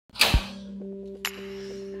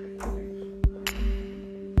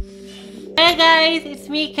guys, it's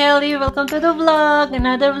me Kellie. Welcome to the vlog.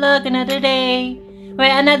 Another vlog, another day.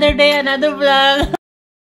 Wait, another day, another vlog.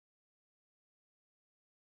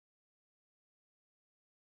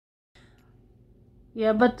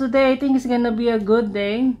 Yeah, but today I think it's gonna be a good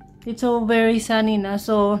day. It's so very sunny now,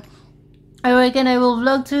 so I reckon I will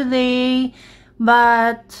vlog today.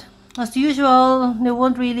 But as usual, there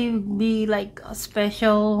won't really be like a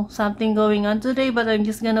special something going on today, but I'm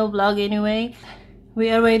just gonna vlog anyway. We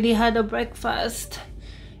already had a breakfast.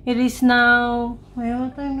 It is now, wait,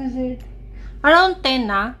 what time is it? Around 10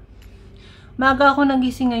 na. Maga ako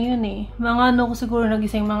nagising ngayon eh. Mga ano ko siguro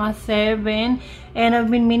nagising mga 7. And I've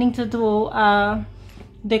been meaning to do a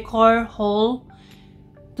decor haul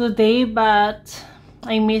today, but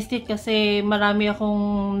I missed it kasi marami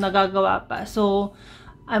akong nagagawa pa. So,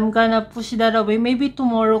 I'm gonna push that away. Maybe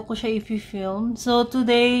tomorrow ko siya i-film. So,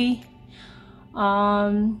 today,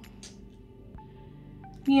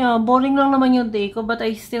 yeah, boring lang naman yung day ko, but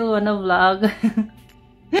I still wanna vlog.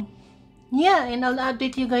 Yeah, and I'll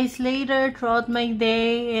update you guys later throughout my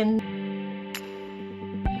day. And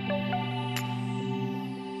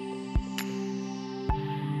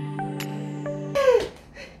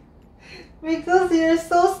because you're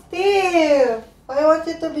so stiff, I want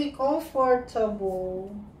you to be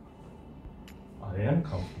comfortable. I am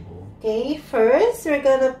comfortable. Okay, first we're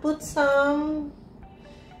gonna put some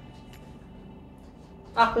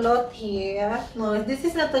a cloth here. No, this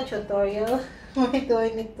is not a tutorial. We're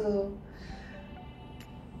doing it to.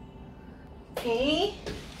 Okay,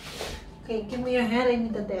 give me your hand. I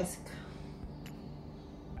need a desk.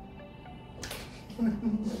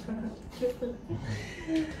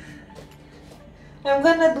 I'm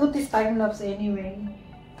gonna do this time lapse anyway.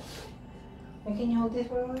 Can you hold this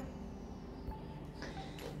for a while?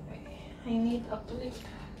 I need a clip.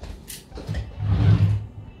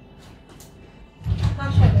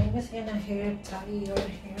 Actually, I'm just gonna tie your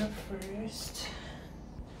hair first.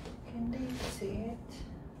 Can they see it?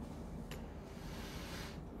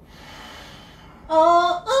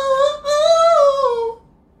 Oh, oh, oh!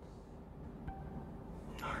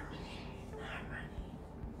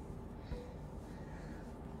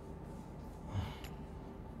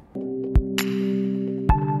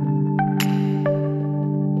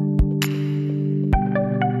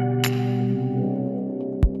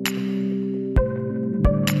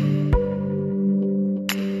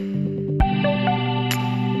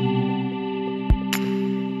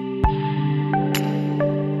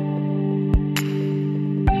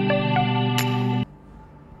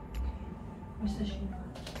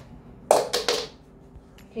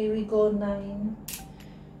 Okay, we go 9.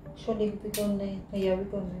 Actually, we go 9. Oh, yeah, we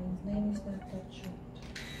go 9. 9 is not that short.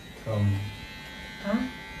 Huh?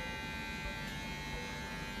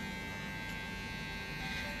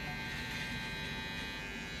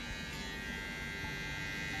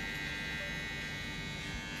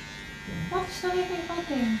 What's the little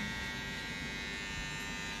cutting?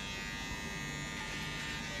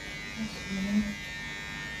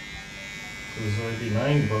 So there's already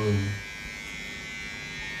 9 bones.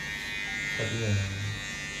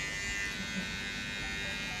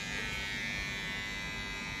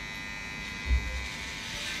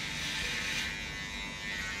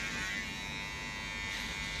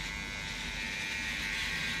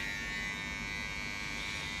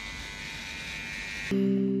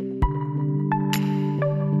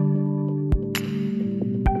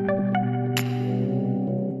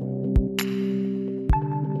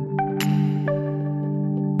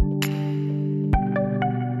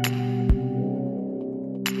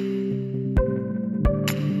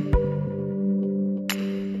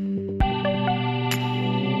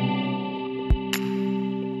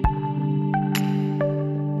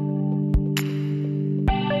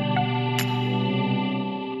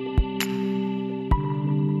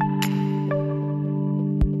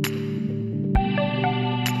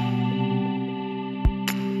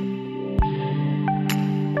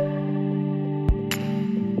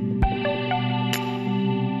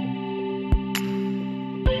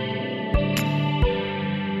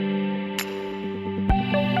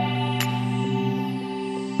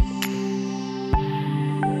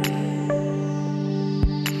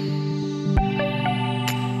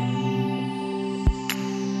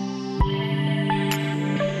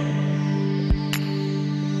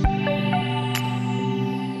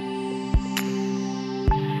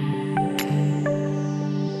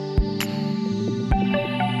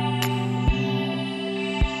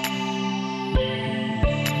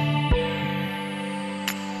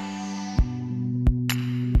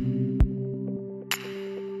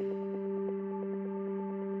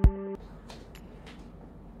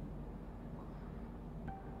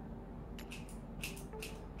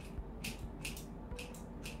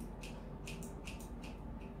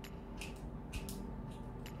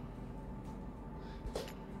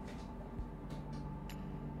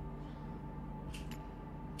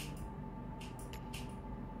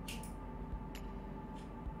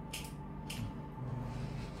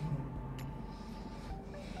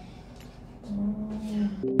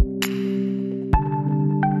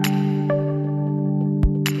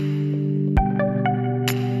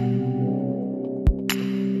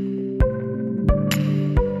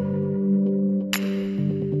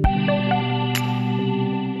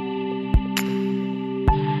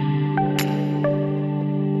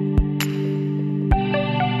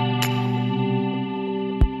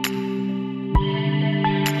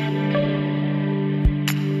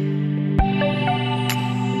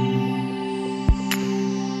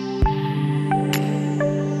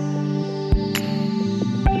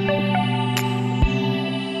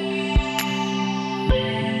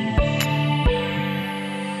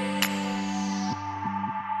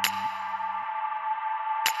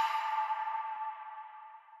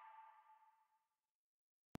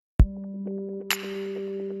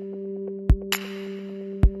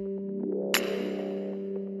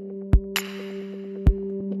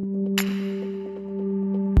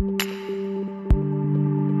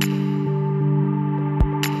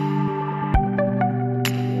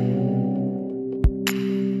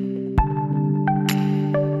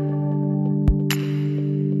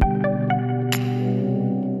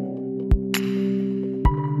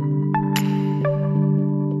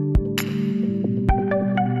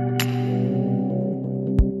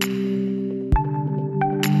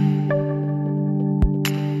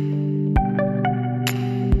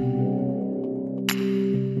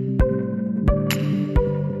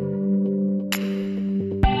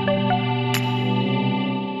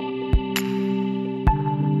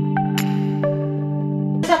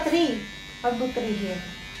 I'll do 3 here.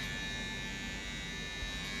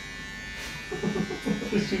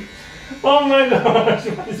 Oh my gosh,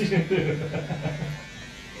 what did you do?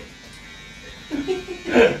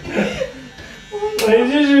 Why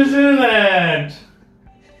did you do that?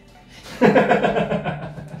 I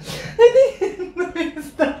didn't know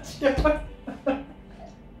it's that short.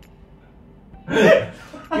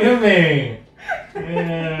 Give me.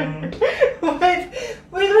 Yeah. What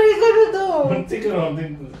are you gonna do? Take it off.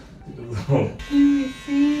 Take it off. Let me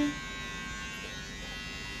see.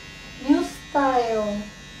 New style.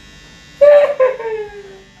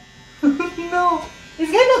 No,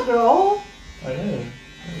 it's gonna grow. I know.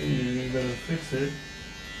 You gotta fix it.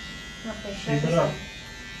 Okay, Shape it up.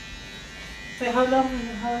 Wait, how long is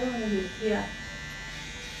it? Yeah.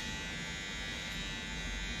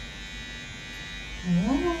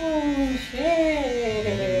 Oh,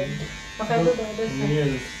 shit. Okay, do the other side.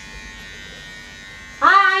 Yes.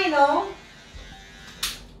 I know.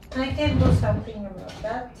 I can do something about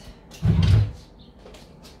that.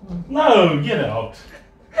 No, get out.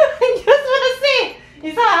 I just want to see.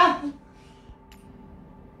 Isa.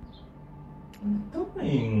 What are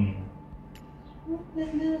you doing?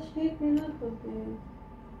 Shape it up a bit.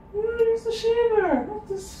 Where's the shaver? What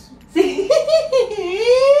this? See?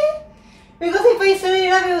 Because if I straight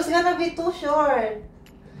it up, it was gonna be too short.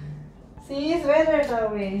 See, it's better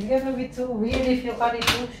that way. It's gonna be too weird if you cut it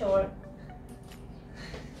too short.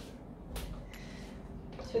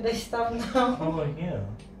 Should I stop now? How about here?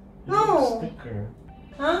 It No. looks thicker.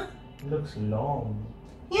 Huh? It looks long.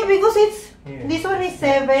 Yeah, because it's Here. this one is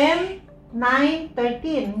 7, 9,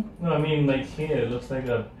 13. No, I mean like here. It looks like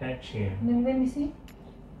a patch here. Let me see.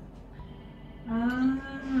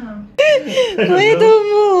 Ah. Wait a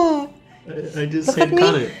move. I just Look said at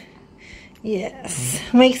cut me. it. Yes.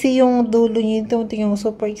 Maiksi yung dulo niya. Ito, tingnan mo.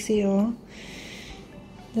 Super iksi, oh.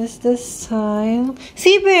 That's the style.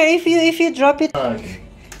 See, Bear, if you drop it.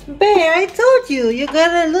 Bear, I told you. You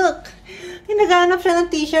gotta look. Ay, naghanap siya ng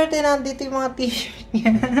t-shirt. Eh, nandito yung mga t-shirt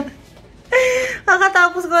niya.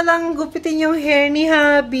 Kakatapos ko lang gupitin yung hair ni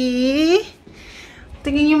Habi.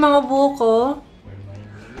 Tingin yung mga buko.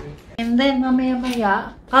 And then,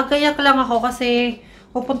 mamaya-maya, kagayak lang ako kasi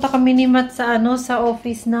pupunta kami ni Matt sa sa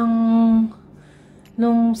office nung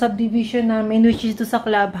subdivision namin, which is to sa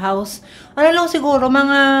clubhouse. Ano lang siguro,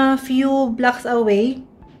 mga few blocks away.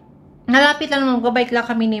 Nalapit lang naman, babike lang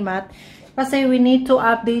kami ni Matt. Kasi we need to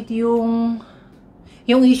update yung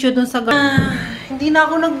issue dun sa hindi na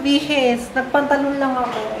ako nagbihis. Nagpantalon lang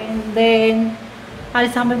ako. And then,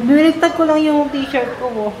 alis kami. Biniligtad ko lang yung t-shirt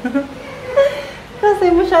ko.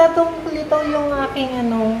 Kasi masyadong litaw yung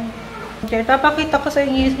aking Papakita ko sa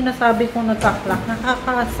inyo yung sinasabi kong nagkaklak.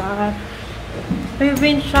 Nakakaasar. We've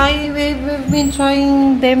been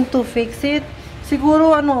trying them to fix it.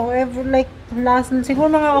 Siguro siguro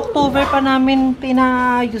mga October pa namin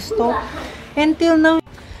pinaayos to. Until now.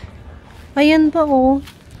 Ayan pa, oh.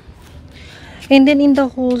 And then in the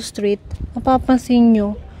whole street, mapapansin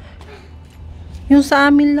nyo, yung sa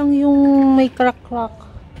amin lang yung may crack-crack.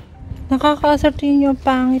 Nakakaasar din yung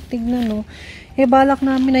pangit, tignan, no. Balak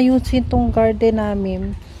namin ayusin tong garden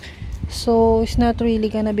namin. So, it's not really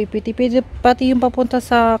gonna be pretty. Pati yung papunta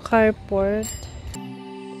sa carport.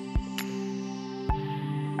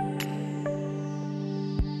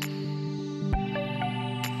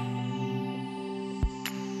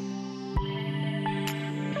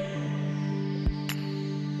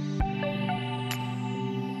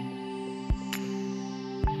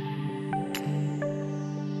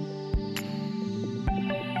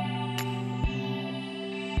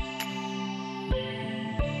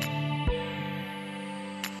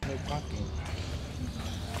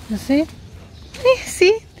 See?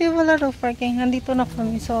 See? Di wala daw parking. Nandito na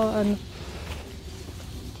kami. So,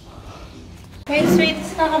 Hey,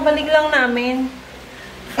 sweets. Nakabalik lang namin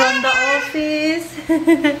from the office.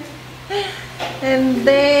 And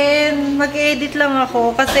then, mag-edit lang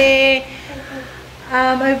ako kasi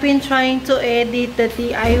I've been trying to edit the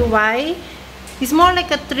DIY. It's more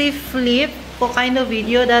like a thrift flip kind of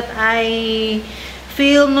video that I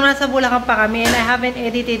film nung nasa Bulacan pa kami and I haven't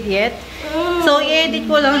edited yet. So, i-edit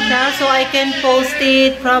ko lang siya so I can post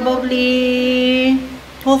it probably,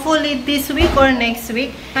 hopefully this week or next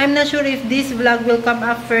week. I'm not sure if this vlog will come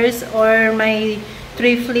up first or my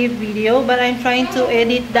thrift flip video, but I'm trying to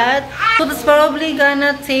edit that. So, that's probably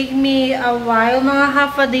gonna take me a while, mga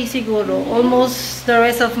half a day siguro, almost the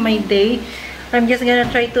rest of my day. I'm just gonna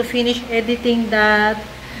try to finish editing that.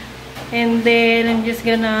 And then, I'm just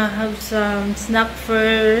gonna have some snack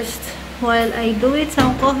first while I do it.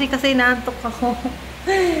 Some coffee kasi naantok ako.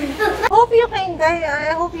 I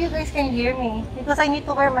hope you guys can hear me because I need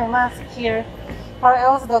to wear my mask here or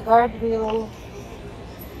else the guard will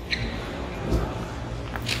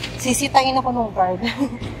sisitahin ako ng guard.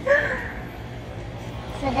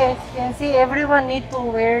 So guys, you can see everyone need to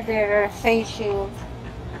wear their face shield.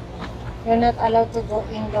 You're not allowed to go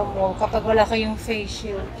in the mall kapag wala kayong face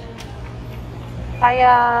shield.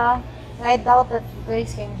 Kaya, I doubt that you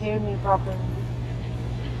guys can hear me properly.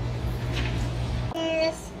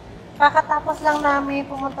 Yes, kakatapos lang namin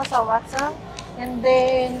pumunta sa Watson. And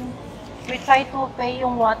then, we try to pay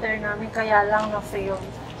yung water namin kaya lang na-fail.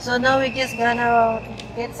 So now we just gonna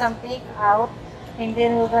get some take out. And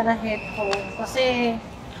then we're gonna head home. Kasi,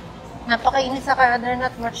 napakainit sa kaya there's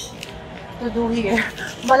not much to do here.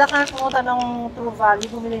 Balak na pumunta ng True Valley,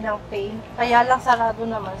 bumili ng paint. Kaya lang sarado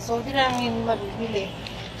naman. So, di namin mabibili.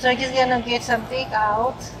 So, we're just gonna get some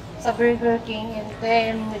takeout sa Burger King and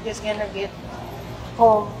then we're just gonna get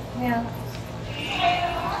home. Yeah.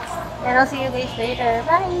 And I'll see you guys later.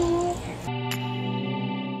 Bye!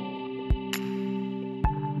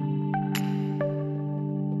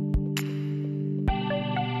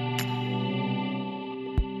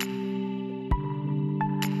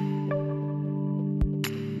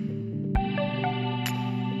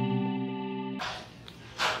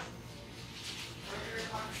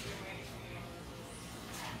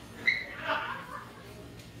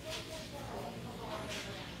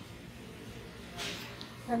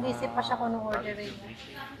 Nag-isip pa siya kung anong orderin.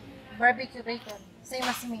 Barbecue bacon. Same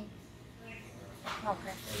as me.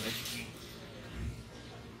 Okay.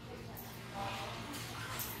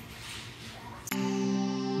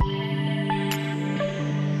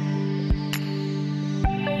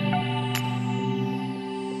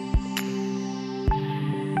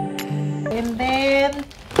 And then,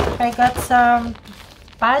 I got some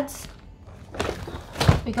pads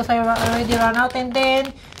because I already ran out. And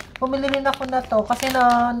then, pumili rin ako na to kasi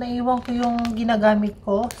naiwan ko yung ginagamit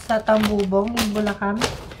ko sa Tambubong in Bulacan.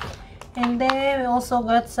 And then we also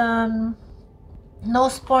got some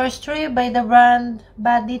nose pore strip by the brand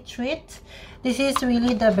Body Treat. This is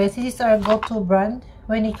really the best. This is our go-to brand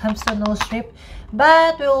when it comes to nose strip.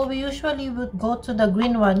 But we usually would go to the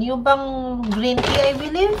green one. Yung bang green tea, I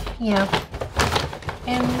believe. Yeah.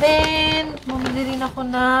 And then bumili rin ako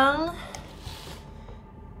ng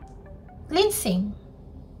cleansing.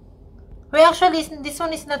 Well, actually, this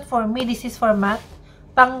one is not for me. This is for Matt.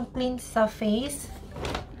 Pang cleanse sa face.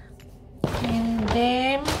 And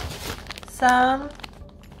then, some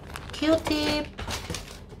Q-tip.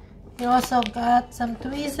 We also got some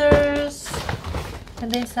tweezers.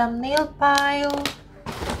 And then, some nail file.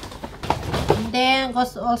 And then,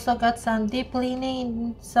 also got some deep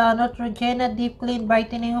cleaning. Sa Neutrogena Deep Clean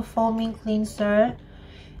Brightening Foaming Cleanser.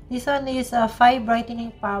 This one is 5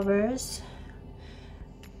 brightening powers.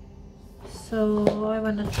 So, I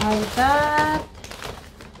wanna try that.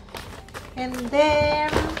 And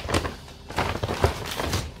then,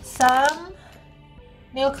 some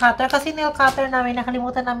nail cutter. Kasi nail cutter namin,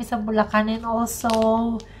 nakalimutan namin sa Bulacan. And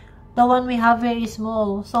also, the one we have very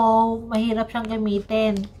small. So, mahirap siyang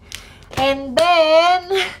gamitin. And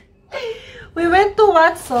then, we went to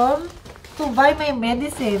Watson to buy my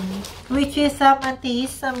medicine. Which is some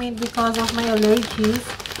antihistamine because of my allergies.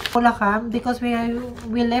 Bulacan because we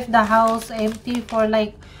left the house empty for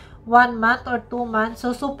like 1 month or 2 months.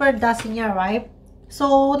 So, super dusty niya, right?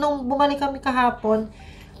 So, nung bumalik kami kahapon,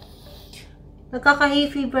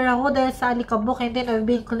 nagkaka-hay fever ako dahil sa alikabok. And then, I've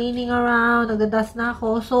been cleaning around. Nagdadust na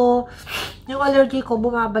ako. So, yung allergy ko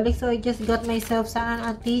bumabalik. So, I just got myself some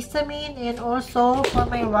antihistamine and also for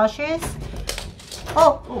my rashes.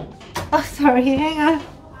 Oh, sorry. Hang on.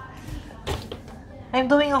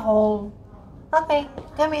 I'm doing a haul. Okay,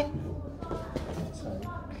 come in.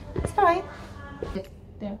 It's alright.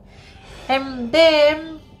 And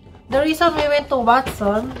then, the reason we went to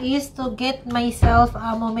Watson is to get myself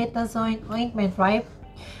a mometasone ointment, right?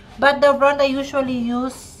 But the brand I usually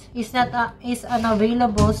use is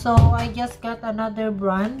unavailable, so I just got another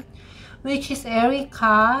brand, which is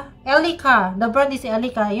Elica. The brand is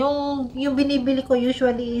Elica. Yung binibili ko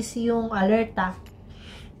usually is yung Alerta.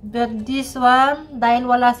 But this one, dahil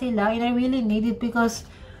wala sila, and I really need it because,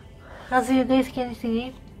 as you guys can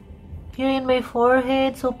see, here in my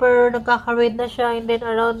forehead, super nagkaka-red na siya, and then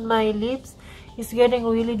around my lips, it's getting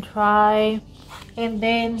really dry, and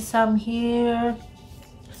then some here.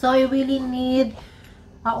 So, I really need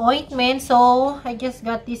an ointment, so I just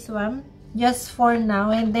got this one, just for now,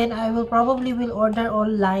 and then I will probably order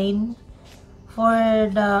online for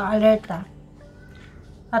the Alerta.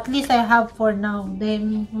 At least I have for now.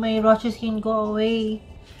 Then my rashes can go away.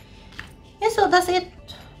 Yeah, so that's it.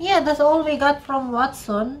 Yeah, that's all we got from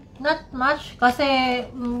Watson. Not much, kasi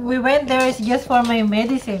we went there is just for my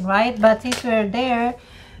medicine, right? But since we're there,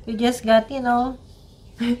 we just got, you know,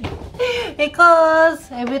 because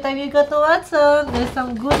every time you go to Watson, there's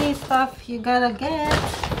some goodie stuff you gotta get.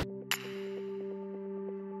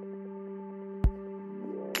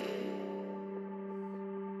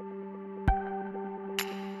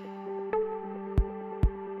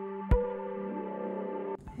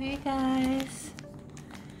 Hey guys,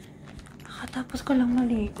 nakatapos ko lang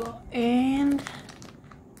maligo and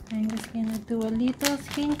I'm just gonna do a little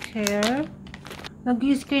skincare.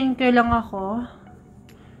 Nag-skincare lang ako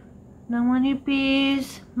ng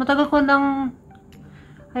manipis. Matagal ko nang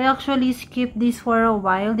I actually skipped this for a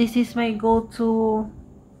while. This is my go-to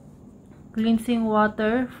cleansing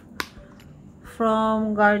water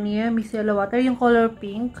from Garnier Micellar Water, yung color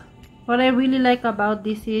pink. What I really like about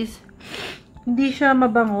this is hindi siya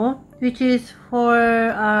mabango, which is for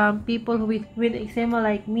people with eczema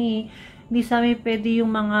like me. Hindi sa amin pwede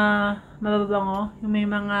yung mga mababango, yung may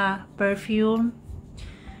mga perfume,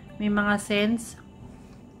 may mga scents.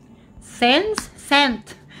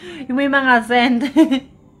 Scent! Yung may mga scent.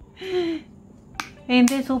 And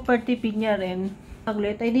then, super tipid niya rin.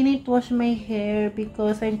 Saglit, I didn't wash my hair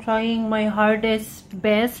because I'm trying my hardest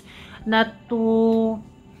best not to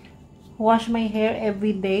wash my hair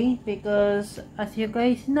every day, because as you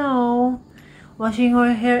guys know, washing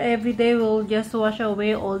your hair every day will just wash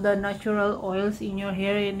away all the natural oils in your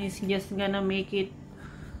hair, and it's just gonna make it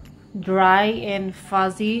dry and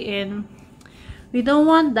fuzzy, and we don't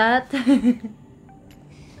want that.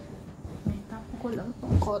 Tapo ko lang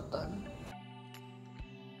itong cotton.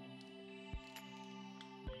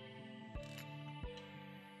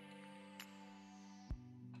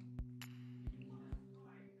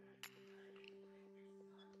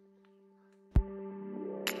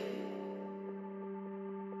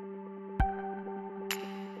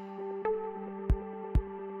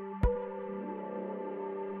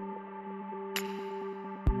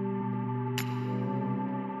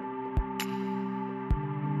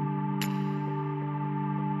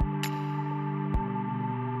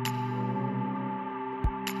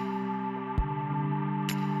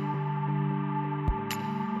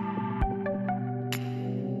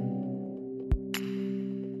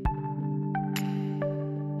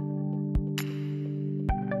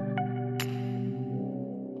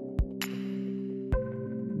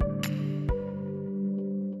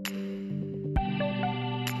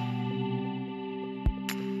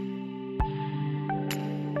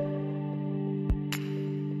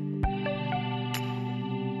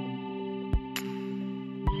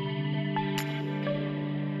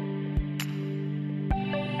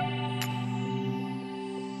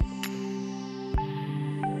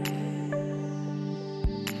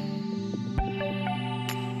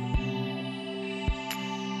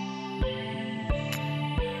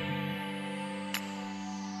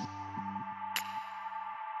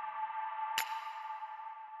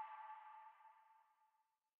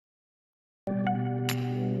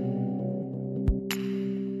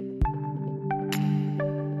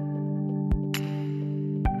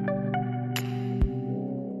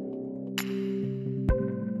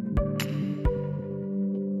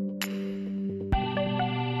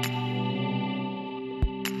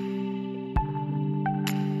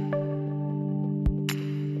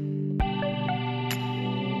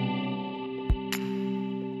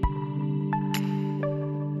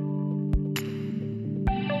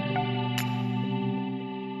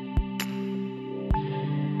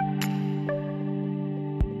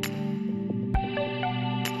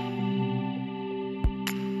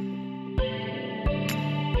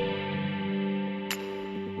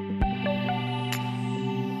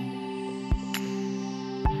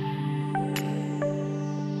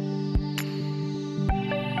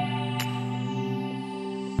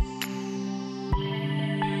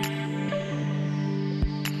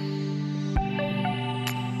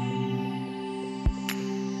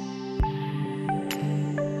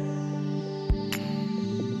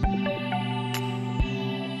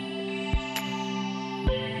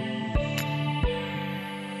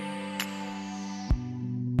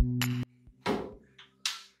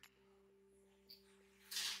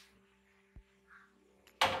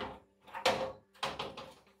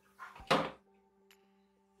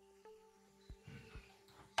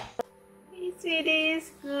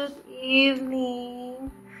 Sweeties, good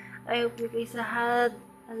evening. I hope you guys had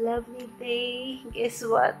a lovely day. Guess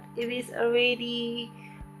what? It is already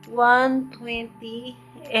 1:20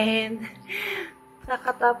 and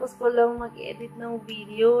Kakatapos ko lang mag-edit ng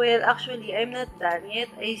video. Well, actually, I'm not done yet.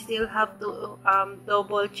 I still have to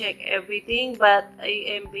double check everything, but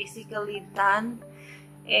I am basically done.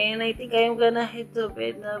 And I think I'm gonna head to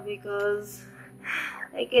bed now because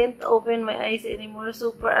I can't open my eyes anymore.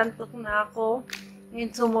 Super antok na ako.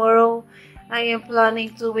 And tomorrow, I am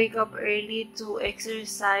planning to wake up early to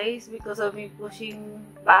exercise because I've been pushing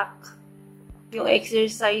back yung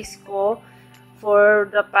exercise ko for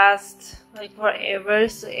the past like forever.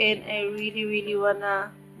 So, and I really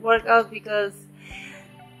wanna work out because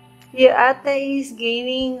your ate is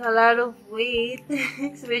gaining a lot of weight,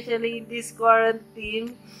 especially in this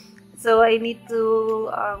quarantine. So I need to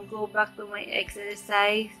go back to my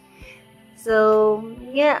exercise. So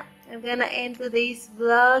yeah, I'm gonna end today's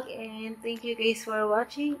vlog and thank you guys for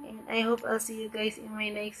watching, and I hope I'll see you guys in my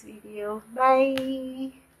next video.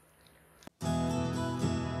 Bye!